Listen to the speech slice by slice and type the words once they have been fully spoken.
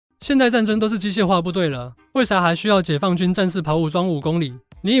现代战争都是机械化部队了，为啥还需要解放军战士跑武装5公里？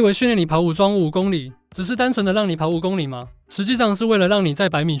你以为训练你跑武装5公里，只是单纯的让你跑5公里吗？实际上是为了让你在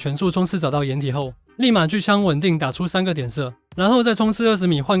100米全速冲刺找到掩体后，立马举枪稳定打出3个点射，然后再冲刺20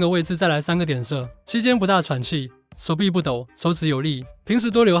米换个位置再来3个点射，期间不大喘气，手臂不抖，手指有力。平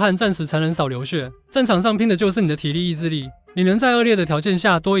时多流汗，战时才能少流血。战场上拼的就是你的体力意志力，你能在恶劣的条件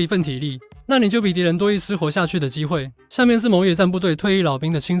下多一份体力，那你就比敌人多一丝活下去的机会。下面是某野战部队退役老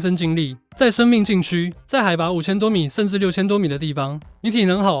兵的亲身经历，在生命禁区，在海拔5000多米甚至6000多米的地方，你体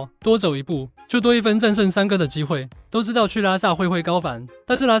能好，多走一步就多一分战胜3哥的机会。都知道去拉萨会高反，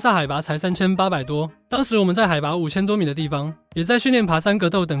但是拉萨海拔才3800多，当时我们在海拔5000多米的地方，也在训练爬山格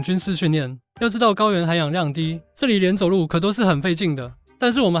斗等军事训练。要知道高原含氧量低，这里连走路可都是很费劲的。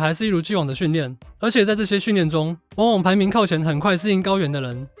但是我们还是一如既往的训练，而且在这些训练中，往往排名靠前、很快适应高原的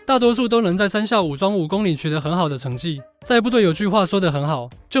人，大多数都能在山下武装5公里取得很好的成绩。在部队有句话说得很好，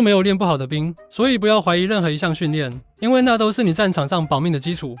就没有练不好的兵，所以不要怀疑任何一项训练，因为那都是你战场上保命的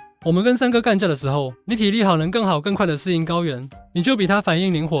基础。我们跟3哥干架的时候，你体力好，能更好更快的适应高原，你就比他反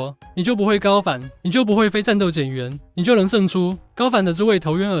应灵活，你就不会高反，你就不会非战斗减员，你就能胜出。高反的滋味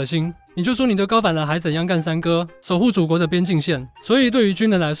头晕恶心，你就说你都高反了还怎样干3哥，守护祖国的边境线。所以对于军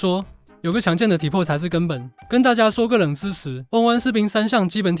人来说，有个强健的体魄才是根本。跟大家说个冷知识，弯弯士兵3项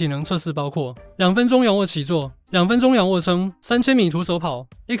基本体能测试包括2分钟仰卧起坐、2分钟仰卧撑、3000米徒手跑。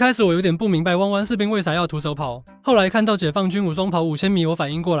一开始我有点不明白弯弯士兵为啥要徒手跑，后来看到解放军武装跑5000米，我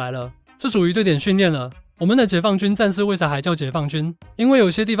反应过来了，这属于对点训练了。我们的解放军战士为啥还叫解放军？因为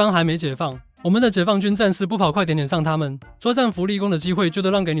有些地方还没解放，我们的解放军战士不跑快点上他们，作战福利功的机会就都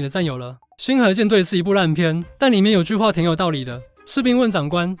让给你的战友了。星河舰队是一部烂片，但里面有句话挺有道理的。士兵问长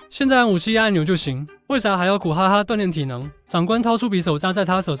官，现在按武器压按钮就行，为啥还要苦哈哈锻炼体能？长官掏出匕首扎在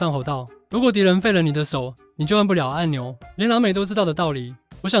他手上吼道，如果敌人废了你的手，你就按不了按钮。连老美都知道的道理，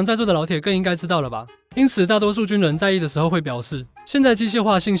我想在座的老铁更应该知道了吧。因此大多数军人在役的时候会表示，现在机械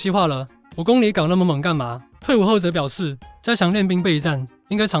化信息化了，5公里搞那么猛干嘛？退伍后则表示，加强练兵备战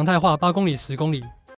应该常态化，8公里10公里。